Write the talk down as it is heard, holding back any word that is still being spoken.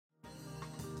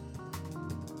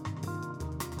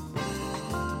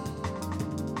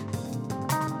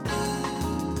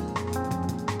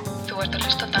ert að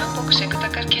hlusta á dagbók Sigurdar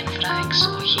kynfræðings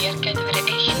og hér gæti verið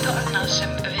eitt og annað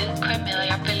sem viðkvæm eða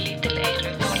jafnvel lítil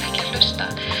eyru þola ekki að hlusta,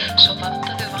 svo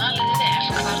vandaðu valið vel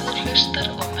hvar þú hlustar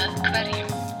og með hverjum.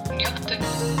 Njóttu.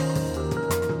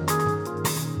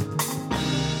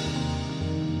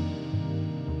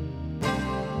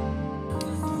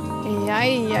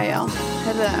 Jæja,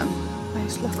 herðum,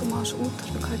 slökkum á þessu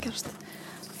útvarpi, hvað gerast?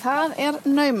 Það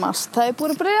naumast, það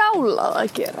búið brjálað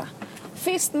að gera.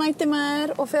 Fyrst mæti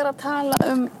maður og fer að tala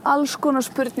alls konar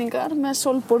spurningar með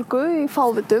Sólborgu í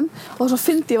fávitum og svo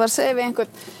fyndi ég var að segja við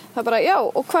einhvern, það bara, já,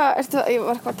 og hvað ertu það? Ég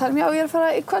var eitthvað að tala já, ég að fara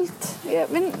í kvöld, ég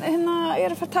að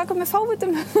fara að taka upp með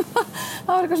fávitum. Það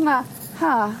var eitthvað svona,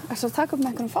 ertu að taka upp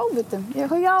með einhvern fávitum? Ég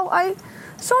eitthvað, já,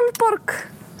 Sólborg.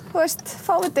 Þú veist,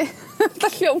 fáviti,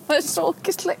 það hljómaði svo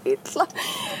ógeðslega illa.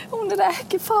 Hún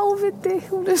ekki fáviti,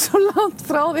 hún svo langt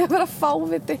frá því að vera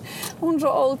fáviti. Hún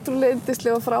svo ótrúlega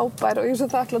yndisleg og frábær og ég svo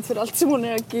þakklátt fyrir allt sem hún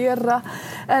að gera.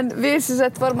 En við sem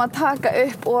sagt vorum að taka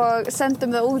upp og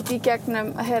sendum það út í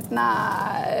gegnum,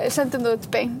 sendum það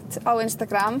út beint á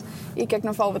Instagram, í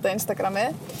gegnum fávita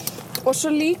Instagramið. Og svo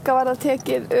líka var það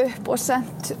tekið upp og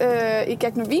sendt í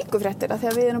gegnum Víkufréttir af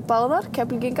því að við erum báðar,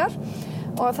 Keflvíkingar.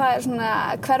 Og það svona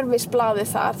hverfisblaðið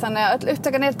þar, þannig að öll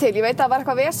upptakan til. Ég veit að það var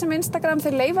eitthvað vesen með Instagram,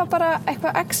 þeir leyfa bara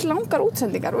eitthvað x langar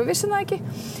útsendingar og við vissum það ekki.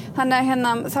 Þannig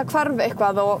að það hvarf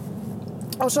eitthvað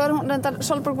og svo hún reyndar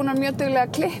Sólborg búin mjög duglega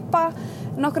að klippa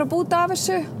nokkra búta af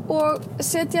þessu og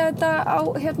setja þetta á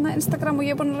Instagram og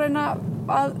ég búin að reyna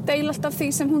að deila alltaf því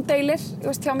sem hún deilir,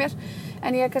 hjá mér.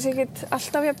 En ég kannski ekki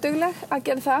alltaf jafn dugleg að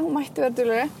gera það, hún mætti vera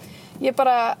duglegri. Ég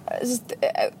bara,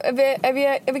 ef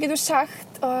við getum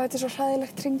sagt, þetta svo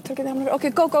hræðilegt hringtorkið, ok,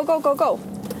 go.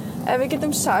 Ef við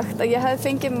getum sagt að ég hefði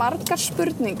fengið margar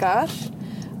spurningar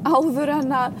áður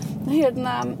en að,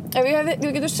 ef við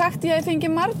getum sagt að ég hefði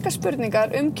fengið margar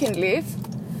spurningar kynlíf,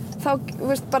 þá,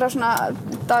 bara svona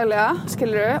daglega,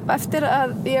 skilurðu, eftir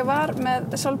að ég var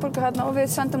með Sólborgu og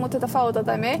við sendum út þetta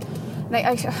fáviðadæmi. Nei,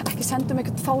 ekki sendum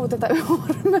eitthvað fávita þetta,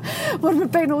 vorum með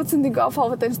beina útsendingu á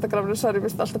fávita Instagraminu, sorry,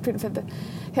 mér finnst alltaf pínu fyndið.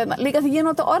 Líka því ég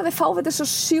nota orðið fávita svo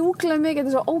sjúklega mikið,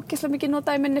 þetta svo ógeðslega mikið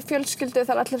notað í minni fjölskyldu,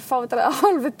 það allir fávitar eða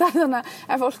hálfvitar, þannig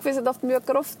að fólk finnst þetta oft mjög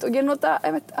gróft og ég nota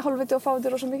hálfviti og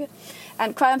fáviti rosa mikið.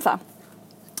 En hvað það?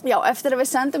 Já, eftir að við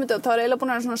sendum þetta, þá eiginlega búin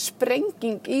að vera svona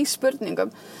sprenging í spurningum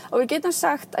og við getum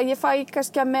sagt að ég fæ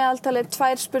kannski að meðaltali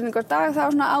 2 spurningar á dag, það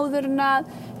var svona áður en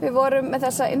að við vorum með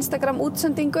þessa Instagram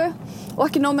útsendingu og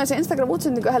ekki nóg með þessa Instagram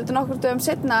útsendingu, heldur nokkur dögum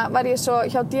setna var ég svo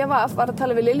hjá DFF, var að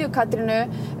tala við Lilju Katrínu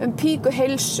píku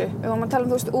heilsu, við vorum að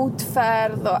tala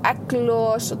útferð og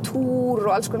egglos og túr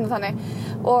og alls konar þannig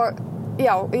og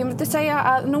já, ég myndi segja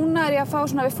að núna ég að fá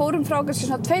svona, við fórum frá kannski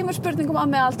svona 2 spurningum á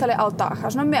meðaltali á dag,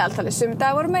 það svona meðaltali, sumi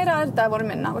dag voru meira, aðra dag voru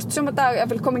minna, suma dag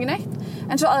kom ekki neitt,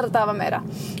 en svo aðra dag var meira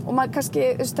og maður kannski,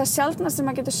 það sjaldnast sem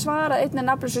maður getur svarað einni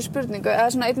nafnlausri spurningu eða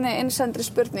svona einni innsendri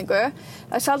spurningu,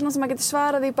 það sjaldnast sem maður getur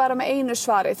svarað því bara með einu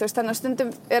svari, þannig að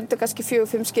stundum þetta kannski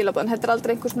 4-5 skilaboð, þetta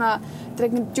aldrei einhver svona, þetta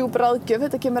einhver djúp ráðgjöf,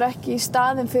 þetta kemur ekki í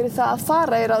staðinn fyrir það að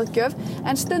fara í ráðgjöf,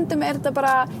 en stundum þetta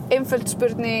bara einföld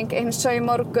spurning, einu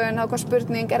saumorgun,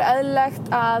 spurning, eðlilegt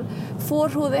að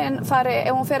forhúðin fari,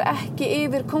 ef hún fer ekki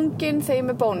yfir kónginn þegar ég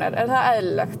með bónir, það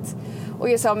eðlilegt? Og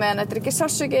ég sá meðan þetta ekki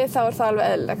sársauki, þá það alveg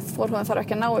eðlilegt. Forhúðin þarf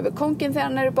ekki að ná yfir kónginn þegar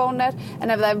hann í bónir,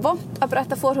 en ef það vont að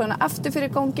bretta forhúðina aftur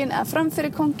fyrir kónginn eða fram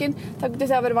fyrir kónginn, þá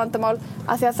getur það að vera vandamál,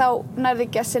 af því að þá nærði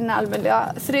ekki að sinna almennilega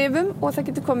þrifum og það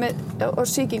getur komið og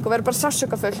sýking og verður bara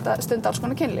sársaukafullt að stunda alls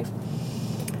konar kynlíf.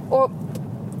 Og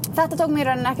þetta tók mér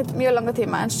ekkert mjög langa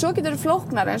tíma, en svo getur það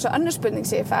flóknara eins og önnur spurning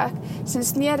sem ég fekk sem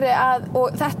sneri að,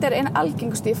 og þetta ein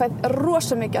algengustu, ég fæ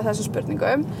rosa mikið af þessum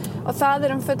spurningum og það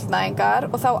fullnægingar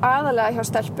og þá aðalega hjá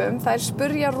stelpum, þær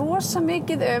spurja rosa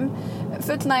mikið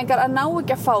fullnægingar að ná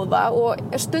ekki að fá það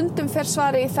og stundum fer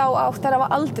svari í þá átt þær hafa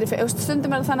aldrei fengið,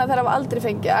 stundum það þannig að þær hafa aldrei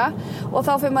fengið og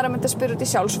þá fer maður að mynda að spyrja út í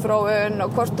sjálfsfróun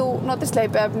og hvort þú notar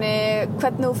sleipefni,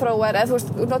 hvernig þú fróar, eða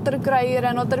notar þú græjur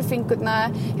eða notar þú fingurna,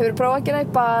 hefur prófað að gera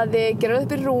í baði, gera það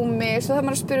upp í rúmi, svo það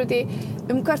maður að spyrja út í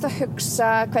hvað að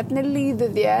hugsa, hvernig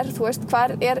líður þér, hvar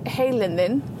heilinn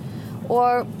þinn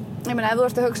og ég meina, ef þú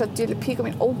ert að hugsa að píka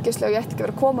mín ógeðslega og ég ætti ekki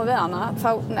verið að koma við hana,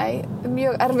 þá nei,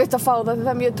 mjög erfitt að fá það,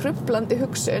 það mjög truflandi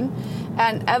hugsun,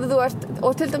 en ef þú ert,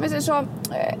 og til dæmis eins og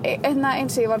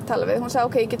eins sem ég var að tala við, hún sagði,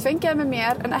 ok, ég get fengið það með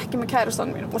mér en ekki með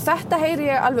kærastanum mínum, og þetta heyri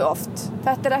ég alveg oft,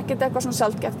 þetta ekkert eitthvað svona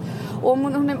sjaldgæft,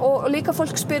 og líka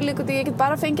fólk spyr líka út í, ég get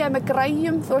bara fengið það með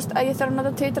græjum, að ég þarf að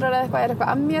nota titrar eða eitthvað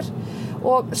að mér,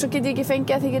 og svo get ég ekki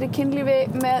fengið að því ég er í kynlífi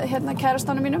með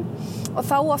kærastanum mínum og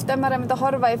þá oft maður að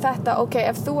horfa í þetta, ok,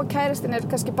 ef þú og kærastinn er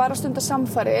kannski bara stundar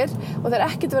samfarir og það er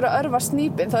ekkert verið að örfa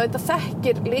snípinn, þá þetta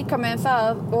þekkir líka með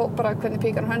það og bara hvernig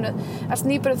píkan hönnuð, að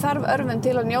snípurinn þarf örfun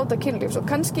til að njóta kynlífs og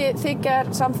kannski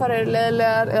þykjar samfarir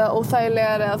leiðilegar eða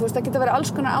óþægilegar eða þú veist, það geta verið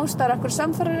alls konar ástæður af hverju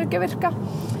samfarir ekki að virka,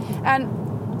 en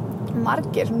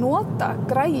margir nota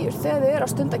græjur þegar þau eru að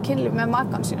stunda kynlíf með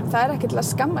makanum sínum. Það er ekki til að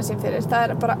skamma sín fyrir, það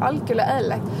er bara algjörlega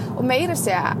eðlilegt og meira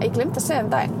segja, ég gleymdi að segja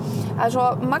daginn, að svo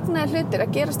magnaðir hlutir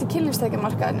að gerast í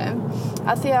kynlífstækjamarkaðinum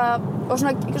að því að, og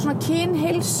svona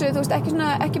kynheilsu, þú veist,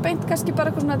 ekki beint kannski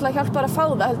bara eitthvað svona til að hjálpa að fá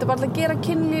það, heldur bara til að gera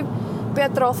kynlíf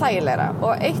betra og þægilegra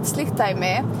og eitt slíkt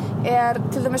dæmi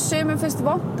til dæmis sumum finnst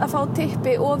vont að fá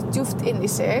typpi of djúpt inn í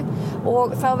sig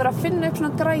og þá verið að finna upp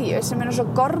svona græju sem er eins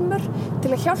og gormur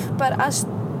til að hjálpa þér að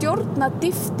stjórna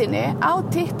dýftinni á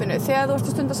typpinu þegar þú ert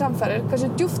að stunda samfarir, hversu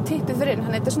djúpt typpið fyrir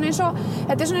inn. Þetta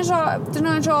er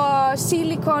svona eins og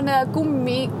sílikon eða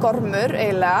gummigormur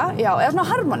eiginlega, já, eða svona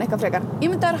harmonika frekar.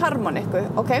 Ímyndaður harmoniku,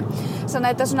 ok? Þannig að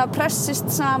þetta svona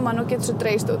pressist saman og getur svo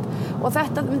dreigst út. Og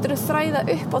þetta myndir þræða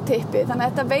upp á typpið, þannig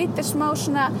að þetta veitir smá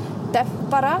svona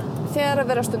dempara þegar að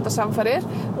vera að stunda samfarir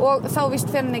og þá víst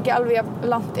fer hann ekki alveg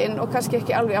langt inn og kannski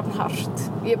ekki alveg jafn hart.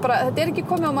 Þetta er ekki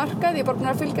komið á markað, ég er bara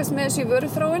búin að fylgjast með þessu í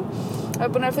vöruþróun og ég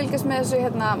er búin að fylgjast með þessu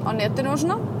á netinu og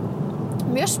svona.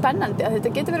 Mjög spennandi að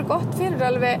þetta getur verið gott fyrir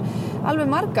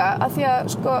alveg marga að því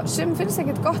að sko, sum finnst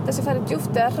ekkert gott að þessi færi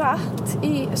djúpt eða hratt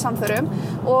í samförum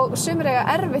og sumir eiga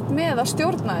erfitt með að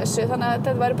stjórna þessu þannig að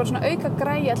þetta væri bara svona auka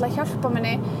græja til að hjálpa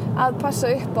manni að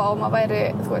passa upp á maður væri,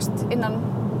 þú veist, innan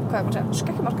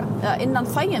skekkjumarka eða innan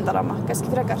þægindarama, kannski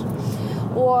frekar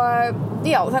og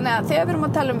já, þannig að þegar við erum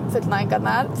að tala um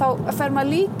fullnægingarnar þá fer maður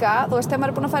líka, þú veist, þegar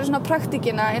maður er búin að fara í svona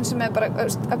praktíkina eins og með bara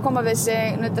að koma við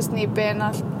sig, nuta snípinn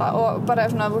og bara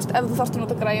svona, þú veist, ef þú þarft að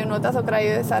nota græju, nota þá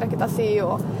græju, það er ekkert að því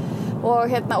og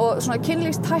svona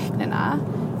kynlífstæknina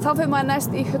þá fer maður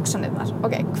næst í hugsanirnar.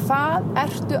 Ok, hvað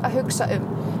ertu að hugsa um?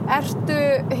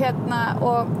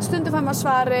 Og stundum fær maður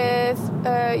svarið,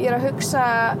 ég er að hugsa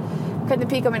hvernig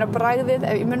píka mín á bragðið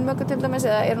ef í munnmöku til dæmis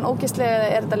eða er hann ógeðsleg eða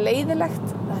er þetta leiðilegt.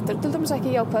 Þetta til dæmis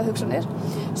ekki jákvæða hugsanir.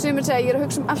 Sumir segja ég er að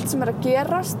hugsa um allt sem er að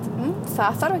gerast.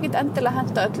 Það þarf ekkert endilega að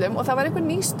henta öllum og það var einhver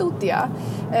ný stúdía,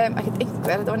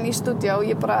 þetta var ný stúdía og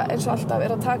ég bara eins og alltaf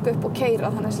er að taka upp og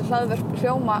keyra þannig að þessi hlaðvörp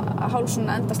hljóma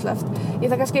hálsuna endasleft. Ég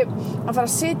þarf kannski að fara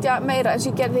að sitja meira eins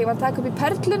og ég gerði þegar ég var að taka upp í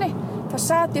Perlunni. Það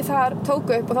sat ég þar,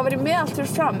 tóku upp og þá var ég með allt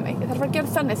fyrir fram mig. Ég þarf að gera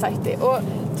þannig þætti og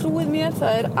trúið mér,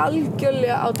 það er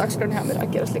algjörlega á dagskránni hjá mér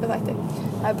að gera slíka þætti.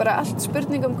 Það er bara allt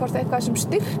spurning hvort eitthvað þessum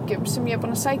styrkjum sem ég er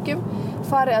búin að sækjum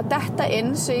farið að detta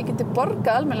inn svo ég geti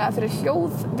borgað almennilega fyrir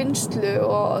hljóðvinnslu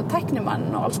og tæknimann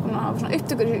og alls konar svona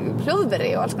upptökur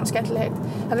hljóðveri og alls konar skemmtilegheit.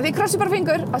 Þannig að því krossi bara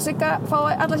fingur að Sigga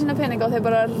fái alla sína peninga og þeir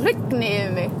bara rigni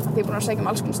yfir mig að því ég er búin að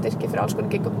sækja alls konar styrki fyrir alls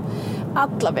konar gigum.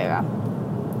 Allavega.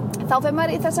 Þá fer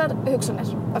maður í þessar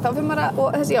hugsanir og þá fer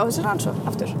maður þessi rannsókn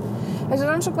aftur. Þessi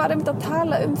rannsókn var einmitt að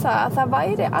tala um það að það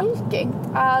væri algengt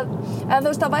að þú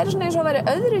veist, það væri svona eins og að væri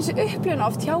öðruvísi upplifun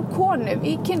oft hjá konum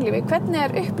í kynlífi, hvernig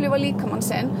er upplifa líkamann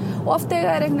sinn og oft er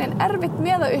einhvern veginn erfitt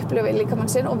með að upplifa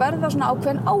líkamann sinn og verða svona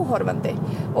ákveðin áhorfandi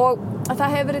og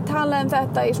það hefur verið talað um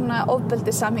þetta í svona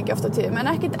ofbeldissamhengi oft á tíðum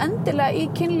en ekkert endilega í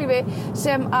kynlífi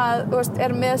sem að, þú veist,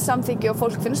 er með samþykki og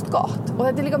fólk finnst gott og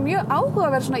þetta er líka mjög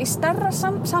áhugaverð svona í stærra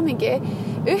samhengi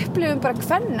upplifum bara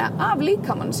kvenna af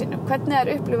líkamann sínum, hvernig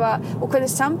er upplifa og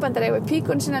hvernig sambandar eiga við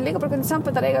píkun sína líka bara hvernig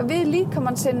sambandar eiga við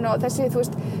líkamann sinn og þessi, þú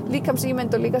veist,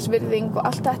 líkamsýmynd og líkamsvirðing og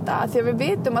allt þetta, því að við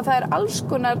vitum að það er alls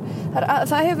konar,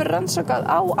 það hefur rannsakað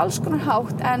á alls konar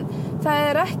hátt en það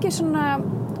er ekki svona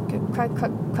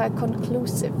hvað er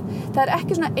conclusive? Það er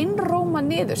ekki svona einróma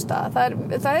niðurstaða.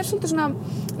 Það er svolítið svona,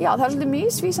 já, það er svolítið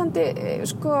misvísandi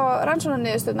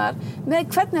rannsóknarniðurstöðnar með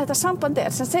hvernig þetta samband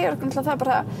er, sem segir okkur náttúrulega það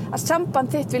bara að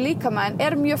samband þitt við líkamann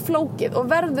er mjög flókið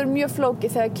og verður mjög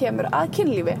flókið þegar kemur að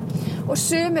kynlífi. Og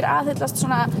sumir aðhyllast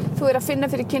svona, þú er að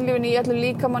finna fyrir kynlífinu í öllum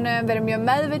líkamannum, verið mjög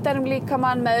meðvitaður um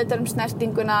líkamann, meðvitaður um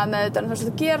snertinguna, meðvitaður um það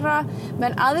sem þú gera,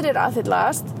 menn aðrir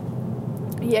aðhyllast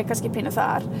ég kannski pínu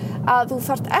þar, að þú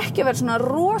þarft ekki að vera svona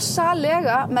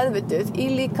rosalega meðvituð í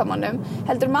líkamannum,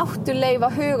 heldur máttu leyfa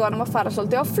huganum að fara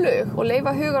svolítið á flug og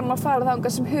leyfa huganum að fara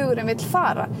þangað sem hugurinn vill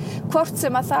fara. Hvort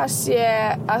sem að það sé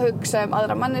að hugsa um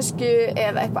aðra mannesku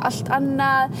eða eitthvað allt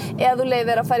annað, eða þú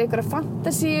leyfir að fara í einhverja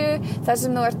fantasíu, þar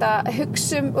sem þú ert að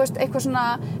hugsa um eitthvað svona,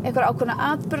 einhverja ákveðna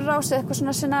atburðarás eða eitthvað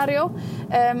svona scenario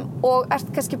og ert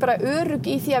kannski bara örugg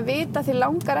í því að vita að þið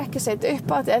langar ekki að setja upp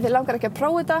á þetta eða þið langar ekki að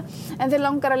prófa þetta, en þið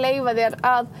langar að leyfa þér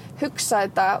að hugsa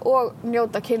þetta og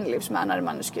njóta kynlífs með annarri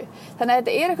mannesku. Þannig að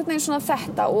þetta einhvern veginn svona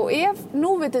þetta og ef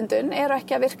núvitundun eru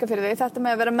ekki að virka fyrir þig, þetta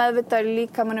með að vera meðvitaður í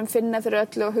líkamanum, finna fyrir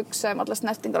öllu og hugsa allar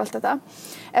snertingar og allt þetta.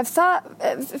 Ef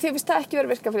þið finnst það ekki vera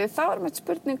að virka fyrir þig, þá mitt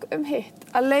spurning hitt,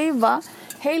 að leyfa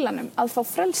heilanum að fá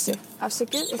frelsi.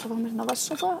 Afsakið, ég ætla að fá mér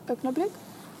vatnssopa, augnablik.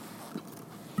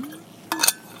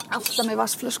 Alltaf með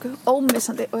vatnsflösku,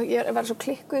 ómissandi og ég er að vera svo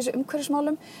klikkuð í þessu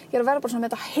umhverfismálum, ég er að vera bara svona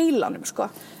með þetta heilanum,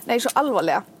 sko. Nei, svo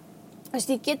alvarlega.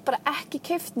 Ég get bara ekki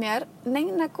keypt mér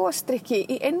neina gosdrykki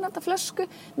í einnota flösku,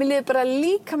 mér líður bara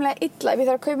líkamlega illa ef ég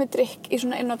þarf að kaupa mér drykk í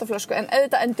svona einnota flösku, en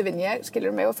auðvitað endurvinn ég,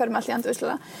 skilur mig, og fer með allt í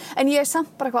endurvinnsluna. En ég er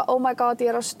samt bara eitthvað, oh my god,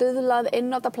 ég er á stuðlað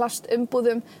einnota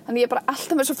plastumbúðum, þannig ég er bara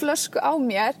alltaf með svo flösku á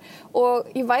mér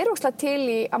og ég væri óslega til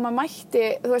í að maður mætti,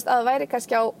 þú veist, að það væri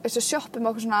kannski á þessu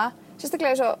sjoppum og svona,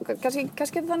 sérstaklega svo,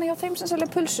 kannski þannig hjá þeim sem selja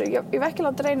pulsu, ég var ekki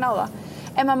láta reyna á það.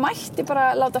 En maður mætti bara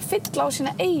láta fylla á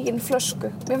sína eigin flösku.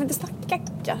 Mér finnst það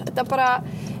geggja. Þetta bara,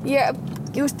 ég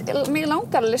veist, mig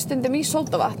langar alveg stundum í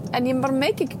sódavatn, en ég bara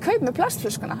meik ekki kaup með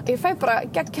plastflöskuna. Ég fæ bara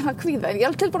geggjana kvíða, en ég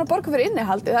er alveg tilbúin að borga fyrir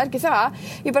innihaldið, það er ekki það.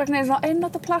 Ég bara knæði svona,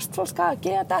 einnota plastflöska,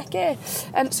 geta ekki.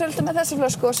 En svolítið með þessa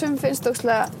flösku og sem finnst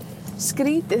ógeðslega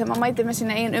skrítið þegar maður mætir með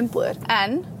sína eigin umbúðir.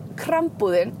 En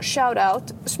krambúðin, shout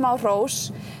out, smá hrós,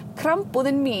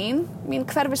 krambúðin mín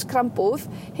hverfiskrambúð,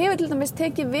 hefur til dæmis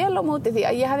tekið vel á móti því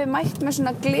að ég hafi mætt með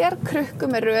svona glerkrukku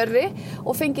með röri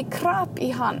og fengið krab í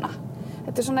hana.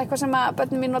 Þetta er svona eitthvað sem að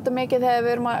börnin mín nota mikið þegar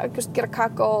við erum að gera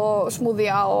kakó og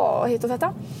smúðía og hitt og þetta.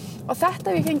 Og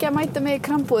þetta hef ég fengið að mæta með í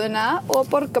krambúðina og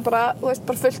borga bara, þú veist,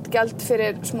 bara fullt gjald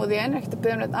fyrir smúðíin, ekkert að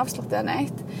biðja neitt afslátt eða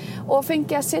neitt, og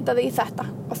fengið að setja þig í þetta.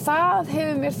 Og það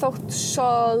hefur mér þótt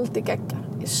svolítið geggja.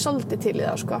 Ég er svolítið til í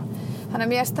það, sko. Þannig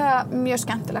að mér finnst það mjög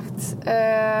skemmtilegt.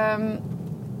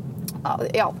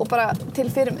 Já, og bara til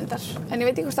fyrirmyndar. En ég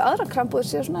veit ekki hvort að aðra krambúðir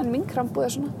séu svona, en mín krambúð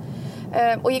er svona.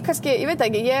 Og ég kannski, ég veit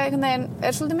ekki, ég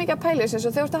er svolítið mikið að pæla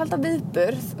þessu, þegar þú ert að halda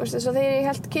viðburð, þess að þegar ég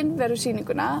held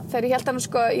kynverusýninguna, þegar ég held hana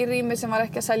sko í rými sem var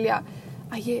ekki að selja,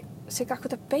 að ég sé ekki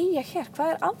akkur að beygja hér, hvað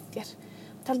er að þér?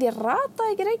 Það held ég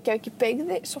rataði ekki Reykjavík, ég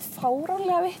beygði svo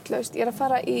fáránlega vitlaust, ég er að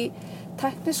fara í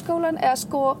tækniskólann eða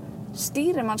sko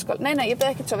stýrimannskólann, nei, ég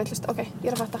beygði ekkert svo vitlaust, ok,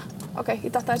 ég er að fatta, ok, ég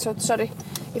datt aðeins svo, sorry,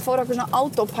 ég fór okkur svona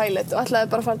autopilot og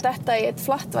ætlaði bara að fara detta í eitt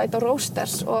flat white og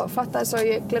roasters og fattaði svo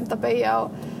ég glemdi að beygja og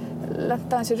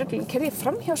lenda hans í ruglun, kerði ég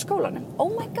fram hjá skólanum,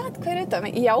 oh my god, hvað er þetta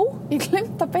mig? Já, ég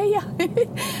glemdi að beygja,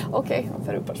 ok, þá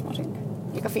fyrir við bara smá hring,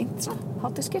 líka fínt, svona,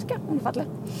 Háteigskirkja, hún er falleg,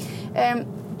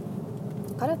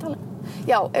 hvað er að tala?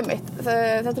 Já, einmitt,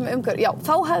 þetta með umhverf, já,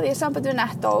 þá hafði ég samband við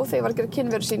Netto þegar ég var að gera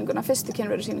kynverusýninguna, fyrstu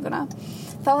kynverusýninguna,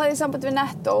 þá hafði ég samband við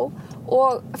Netto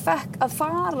og fekk að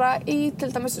fara í,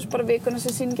 til dæmis bara vikuna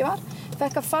sem sýningi var,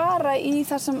 fekk að fara í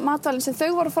þar sem matvælin sem þau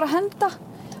voru að fara að henda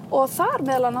og þar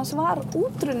meðal annars var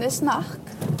útrunnið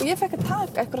snakk og ég fekk að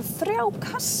taka einhverja 3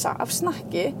 kassa af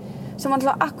snakki sem var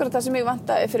alltaf akkurat það sem ég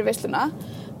vantaði fyrir veisluna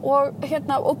og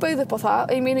bauð upp á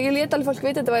það. Ég lét alveg fólk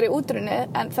vita að þetta væri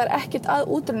útrunnið en það er ekkert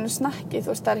að útrunnið snakki, þú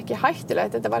veist, það er ekki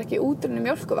hættulegt, þetta var ekki útrunnið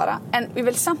mjólkuvara en ég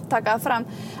vil samt taka það fram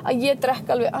að ég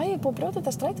drekk alveg, ég er búið að brjóta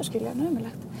þetta strætóskilja,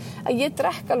 nömulegt, að ég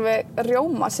drekk alveg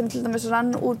rjóma sem til dæmis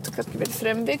rann út kannski fyrir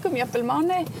 3 vikum, jafnvel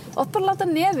mánuði og bara láta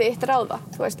nefið eitt ráða,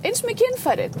 þú veist, eins með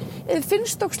kynfærin, ef þið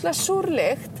finnst ógeðslega súr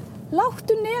lykt,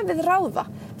 láttu nefið ráða,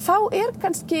 þá er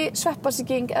kannski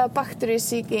sveppasýking eða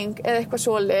bakteríusýking eða eitthvað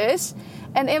svoleiðis,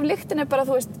 en ef lyktin er bara,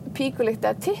 þú veist, píkulykt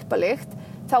eða tippalykt,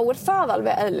 þá er það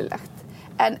alveg eðlilegt.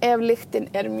 En ef lyktin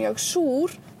er mjög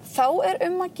súr, þá er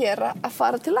að gera að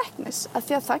fara til læknis, af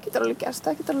því að það getur alveg gerst,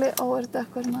 það getur alveg, er þetta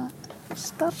eitthvað svona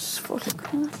starfsfólk,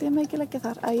 ætli ég megi ekki leggja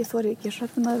þar, ég þori ekki, svo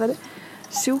að það verði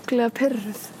sjúklega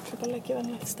pirruð. Svo bara leggja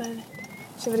venjulegt stæði.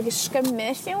 Svo verður ekki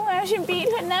skömmið, þessum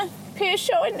bíl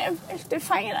Peugeot, viltu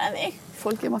færa þig?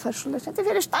 Fólkið maður fær svo leið, þetta er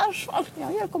fyrir starfsfólk. Já,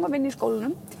 ég er að koma að vinna í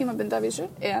skólanum, tímabundið af þessu,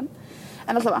 en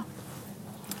alltaf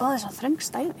það er svona þröng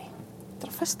stæði. Það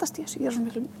er að festast í þessu, ég er svona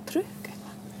miklu trukk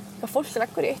eitthvað. Það fólk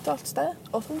leggur í eitt og allt stæði,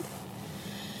 óþolandi.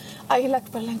 Ég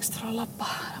legg bara lengst frá að labba,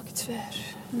 það er ágætt veður,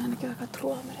 en ekki eitthvað að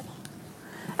tróða mér hérna.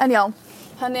 En já,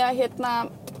 þannig að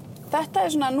þetta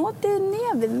er svona notið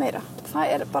nefið meira.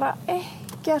 Það er bara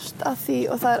ekkert að því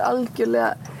og það er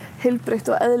algjörlega heilbrigt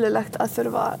og eðlilegt að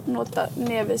þurfa að nota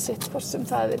nefið sitt hvort sem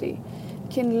það er í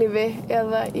kynlífi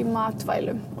eða í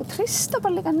matvælum og treysta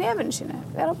bara líka nefinu sínu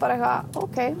vera bara eitthvað,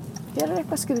 ok, hér er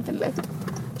eitthvað skrítinlegt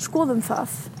skoðum það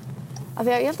af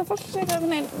því að ég held að fólk sé eitthvað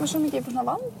með svo mikið svona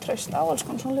vantraust á alls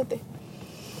konar svona hluti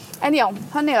en já,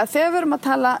 þannig að þegar við erum að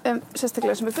tala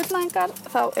sérstaklega sem er fullnægingar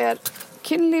þá er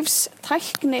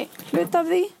kynlífstækni hluti af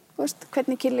því, þú veist,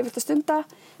 hvernig kynlíf þetta stunda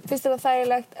Finnst þér það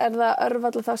þægilegt? Er það örva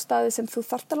þá staði sem þú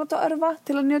þarft að láta örva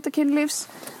til að njóta kynlífs?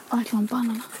 Og ætla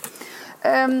banana.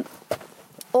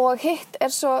 Og hitt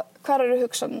svo, hvar eru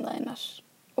hugsanirnar þínar?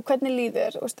 Og hvernig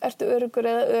líður þér? Ertu öruggur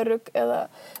eða örugg eða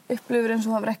upplifir eins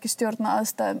og það ekki stjórna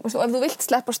aðstæðum? Og ef þú vilt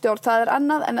sleppa stjórn, það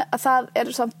annað, en það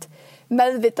samt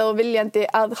meðvitað og viljandi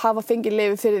að hafa fengið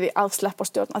leyfi fyrir því að sleppa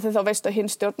stjórn, af því þá veistu að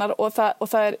hinn stjórnar og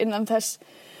það innan þess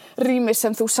rýmis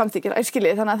sem þú samþykir.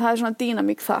 Þannig að það svona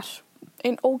dýnamík þar.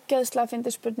 Ein ógeðslega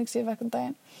fyndin spurning sem ég fékk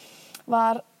daginn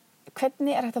var: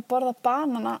 hvernig hægt að borða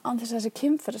banana án þess að það sé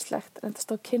kynferðislegt? Það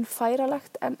stóð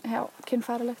kynfæralegt, en já,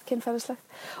 kynferðislegt.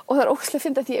 Og það ógeðslega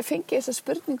fyndið að ég fengi þessa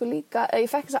spurningu líka,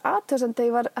 ég fekk þessa athugasemd þegar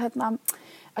ég var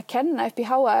að kenna upp í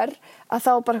HR, að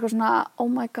þá bara eitthvað svona, oh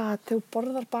my god, þú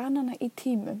borðar banana í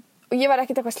tímum. Og ég var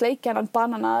ekkert eitthvað sleikja hennan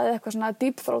banana eða eitthvað svona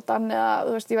deepthroatan eða,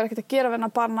 þú veist, ég var ekkert að gera við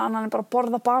hennan banana annan en bara að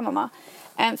borða banana.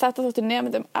 En þetta þótti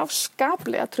nemendum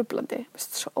afskaplega truflandi.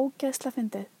 Svo ógeðslega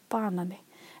fyndið, banani.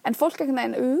 En fólk ekkert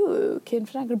neginn,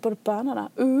 kynfræðingur bara banana,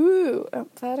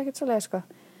 það ekkert svoleiðis, sko.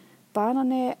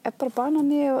 Banani bara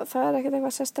banani og það ekkert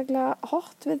eitthvað sérstaklega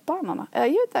hot við banana. Eða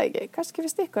ég veit það ekki, kannski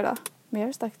finnst ykkur það. Mér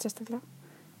finnst það ekkert sérstaklega.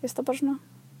 Finnst það bara svona,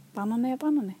 banani er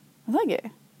banani. Er það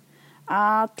ekki?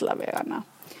 Allavegana.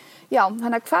 Já,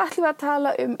 þannig að hvað ætlum við að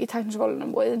tala í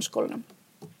tækniskólanum og iðnskólanum?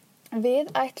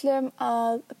 Við ætlum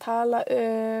að tala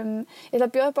ég ætla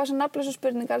að bjóða upp á þessar nafnlausu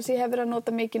spurningar sem ég hef verið að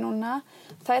nota mikið núna.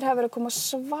 Þær hafa verið að koma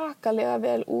svakalega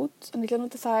vel út, en ég ætla að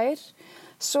nota þær.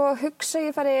 Svo hugsa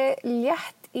ég fari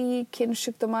létt í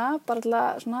kynsjúkdóma, bara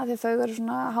alltaf svona, því þau eru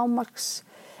svona hámarks,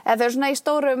 eða þau eru svona í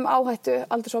stórum áhættu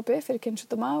aldurshópi fyrir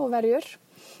kynsjúkdóma og verjur.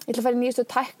 Ég ætla að fara í nýjustu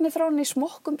tækniþróun í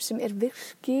smokkum sem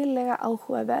virkilega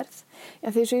áhugaverð. Já,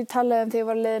 því sem ég talaði þegar ég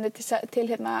var leiðinni til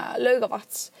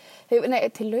Laugavatns.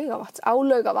 Á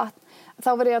Laugavatn.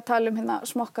 Þá var ég að tala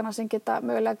smokkana sem geta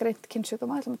mögulega greint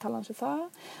kynsjúkdóma. Ég ætla að tala það.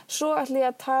 Svo ætla ég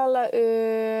að tala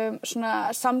svona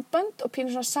sambönd og pínu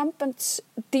svona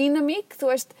sambandsdýnamík. Þú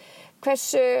veist,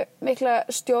 hversu mikla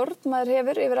stjórn maður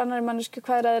hefur yfir annarri mannesku,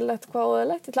 hvað eðlilegt, hvað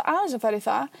óeðlilegt. Ég ætla aðeins að fara í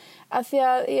það, af því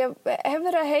að ég hef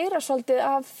verið að heyra svolítið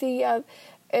af því að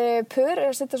pör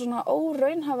að setja svona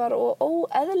óraunhæfar og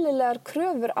óeðlilegar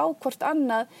kröfur á hvort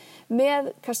annað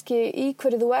með kannski í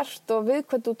hverju þú ert og við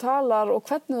hvernig þú talar og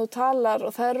hvernig þú talar,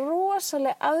 og það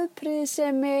rosalega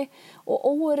afbrýðisemi og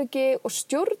óöryggi og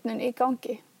stjórnun í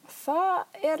gangi.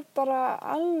 Það bara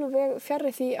alveg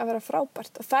fjarri því að vera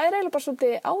frábært, og það eiginlega bara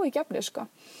svolítið áhyggjefni, sko.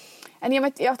 En ég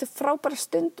átti frábæra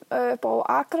stund upp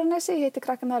á Akranesi, ég heiti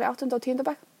krakkan þar í 8. og 10.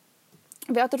 bekk.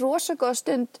 Við áttum rosa góða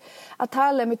stund að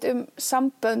tala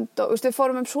sambönd og við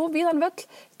fórum svo víðan völl,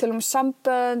 við tölum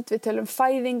sambönd, við tölum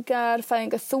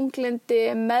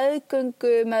fæðingarþunglindi,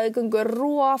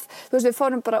 meðgöngurof, við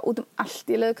fórum bara út allt.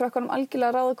 Ég leiði krakkanum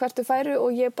algjörlega ráða hvert þau færu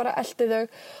og ég bara elti þau,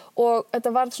 og þetta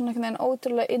var svona einhvern veginn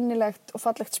ótrúlega innilegt og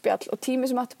fallegt spjall, og tími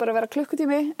sem átti bara að vera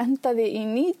klukkutími endaði í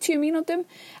 90 mínútum,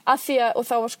 og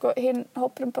þá var sko hinn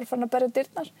hópurinn bara farin að berja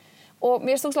dyrnar. Og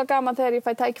mér stókslega gaman þegar ég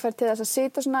fæ tækifæri til þess að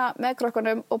sitja svona með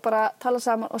krökkunum og bara tala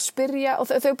saman og spyrja, og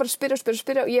þau bara spyrja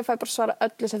og ég fæ bara svara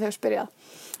öllu sem þau spyrjað.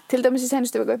 Til dæmis í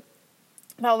seinustu viku,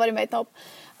 þá var ég með einn hóp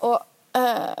og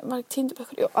var 10.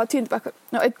 bekkur, á 10. bekkur,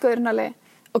 og einn gaurinn alveg,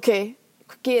 ok,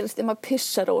 hvað gerist ef maður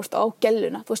pissar á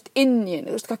gelluna, þú veist, inn í henni,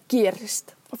 þú veist, hvað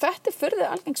gerist? Og þetta furðu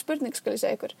algeng spurning, skal ég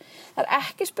segja ykkur. Það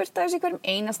ekki spurt að þessu í hverjum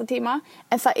einasta tíma,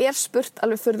 en það spurt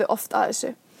alveg furðu oft að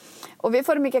þessu. Og við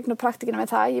fórum í gegnum praktikina með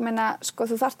það. Ég meina, sko,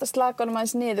 þú þarft að slaka honum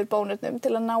aðeins niður bónurnum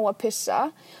til að ná að pissa,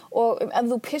 og ef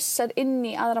þú pissar inn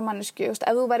í aðra mannesku, ef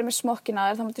þú væri með smokkinn á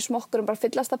þér, þá myndi smokkurinn bara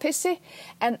fyllast af pissi,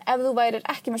 en ef þú værir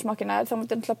ekki með smokkinn á þér, þá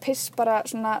myndi piss bara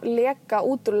svona leka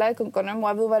út úr leggöngunum, og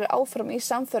ef þú værir áfram í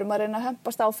samförum að reyna að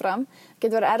hömpast áfram,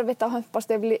 getur verið erfitt að hömpast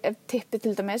ef tippið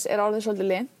til dæmis orðið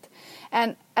svolítið lint.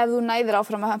 En ef þú næðir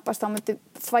áfram að hömpast, þá myndi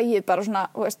þvagið bara svona,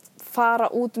 þú veist, fara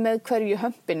út með hverju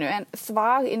hömpinu, en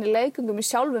þvag inn í leggöngum í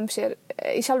sjálfu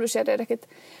sér ekkert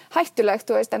hættulegt,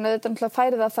 þú veist, en þetta náttúrulega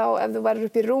færi það þá ef þú værir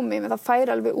upp í rúmi, menn það færi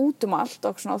alveg út allt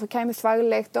og svona, og það kæmi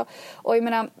þvaglegt og ég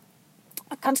meina,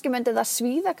 kannski myndi það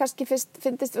svíða, kannski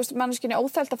finnst manneskjunni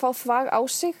óþælt að fá þvag á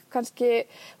sig, kannski,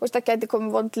 þú veist, það gæti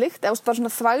komið vond lykt, eða bara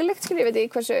svona þvaglykt, ég veit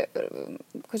ekki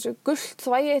hversu gult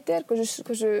þvagi þetta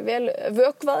hversu vel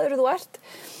vökvaður þú ert.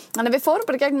 Þannig að við fórum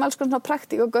bara gegnum alls konar svona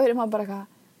praktík, og gaurinn var bara eitthvað,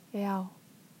 já,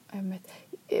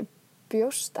 ég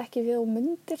bjóst ekki við og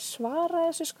myndir svara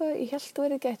þessu, sko, ég held þú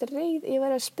verið ekki eftir reið, ég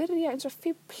væri að spyrja eins og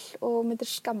fíbl og myndir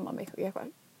skamma mig, og ég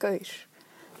eitthvað, gaur.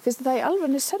 Finnst það í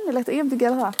alveg sennilegt að ég myndi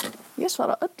gera það? Ég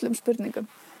svara öllum spurningum.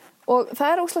 Og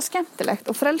það óslega skemmtilegt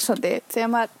og frelsandi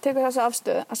þegar maður tekur þessa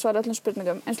afstöðu að svara öllum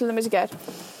spurningum, eins og það með sig gær.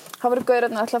 Það voru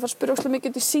gaurarnir að ætla að fara að spyrja óslega mikið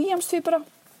út í síamstvíbura.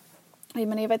 ég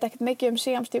meina, ég veit ekkert mikið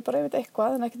síamstvíburar, ég veit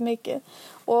eitthvað en ekkert mikið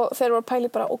og þeir voru að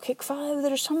pæla bara, ok, hvað ef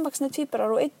þeir eru samvaxnir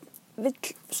tvíburar og einn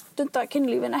vill stunda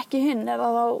kynlíf en ekki hinn eða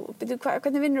þá,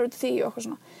 hvernig vinnur út því og eitthvað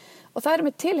svona og það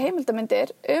með til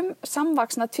heimildarmyndir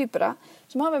samvaxna tvíbura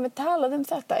sem hafa með talað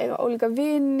þetta, eiga ólíka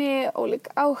vini, ólík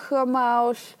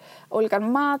áhugamál, ólíkan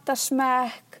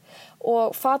matarsmekk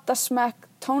og fatasmekk,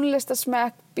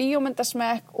 tónlistasmekk,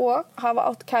 bíómyndasmekk og hafa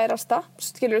átt kærasta,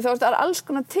 skilur þá það alls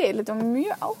konar til, þetta var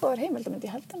mjög áhugaverð heimildarmynd,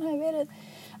 ég held að hann hafi verið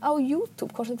á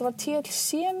YouTube, hvort þetta var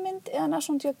TLC-mynd eða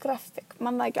National Geographic,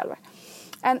 man það ekki alveg.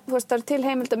 En þú veist, það til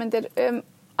heimildarmyndir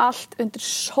allt undir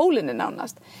sólinni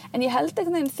nánast. En ég held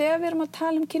einhvern veginn þegar við erum að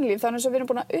tala kynlíf, þannig að við erum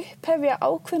búin að upphefja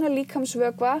ákveðna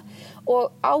líkamsvökva og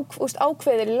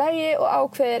ákveðir í lagi og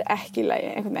ákveðir ekki í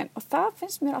lagi einhvern veginn. Og það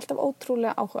finnst mér alltaf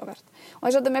ótrúlega áhugavert. Og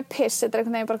eins og þetta með piss, þetta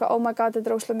einhvern veginn bara, oh my god,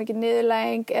 þetta óslega mikið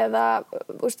niðurlæging eða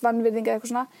vanvirðing eða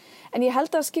eitthvað svona. En ég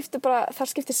held að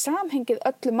það skiptir samhengið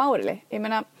öllu máli. Ég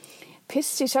meina,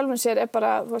 piss í sjálfum sér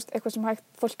bara eitthvað sem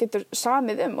fólk getur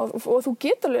samið og þú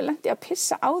getur alveg lent í að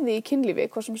pissa á því í kynlífi,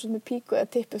 hvað sem með píku eða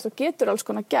tippu, þá getur alls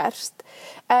konar gerst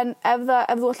en ef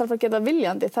þú ætlar að fara að gera það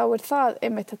viljandi þá það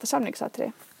einmitt þetta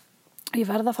samningsatriði. Ég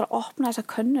verð að fara að opna þessa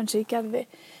könnun sem ég gerði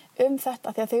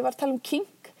þetta því að þegar ég var að tala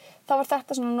kink þá var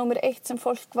þetta svona númer 1 sem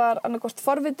fólk var annaðhvort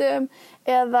forvitum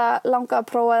eða langaði að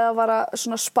prófa eða var að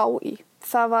svona spá í.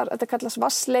 Þetta kallast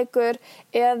vassleikur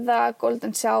eða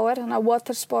golden shower, þannig að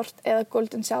watersport eða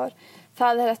golden shower.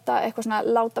 Það þetta eitthvað svona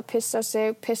láta pissa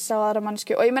sig, pissa á aðra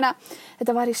manneskju og ég meina,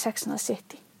 þetta var í Sex and the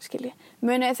City, skilji.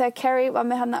 Munið þegar Carrie var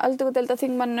með öldungadeilda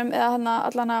þingmannum eða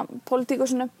allana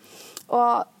politíkusunum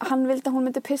og hann vildi að hún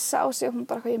myndi pissa á sig og hún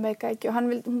bara ég meika ekki og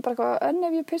hún bara en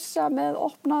ef ég pissa með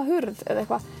opna hurð eða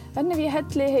eitthvað, en ef ég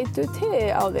helli heitu te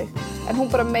á þig en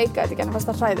hún bara meika þetta ekki, en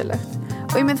fannst það hræðilegt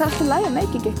og ég það alltaf lægja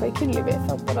meiki ekki eitthvað í kynlífi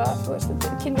þá bara, þú veist,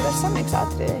 kynlífi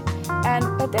samningsatriði en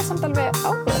þetta samt alveg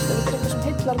áhugavert þetta eitthvað sem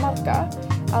heillar marga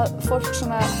að fólk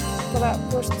svona bara,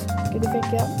 þú veist, getur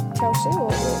fengið að tjá sig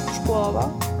og skoða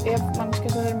það ef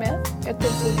manneskja sem með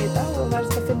tilbúin í þetta og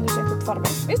verðist að finna sér einhvern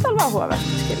farveg. Mér finnst alveg áhugavert,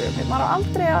 skilur við. Maður á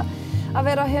aldrei að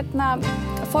vera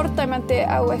fordæmandi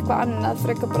á eitthvað annað,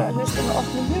 frekar bara hlusta með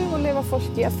opnum hug og leyfa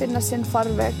fólki að finna sinn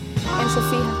farveg eins og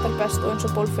því hentar best og eins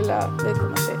og bólfélaga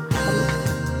viðkomandi.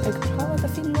 Eitthvað hafa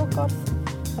þetta fín lokaorð.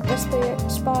 Það best að ég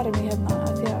spari mig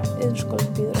því að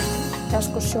iðnskólinn býður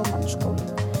eða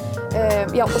sjómannaskólinn.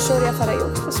 Já, og svo ég að fara í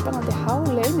ógeðslega spennandi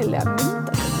háleynilega mynd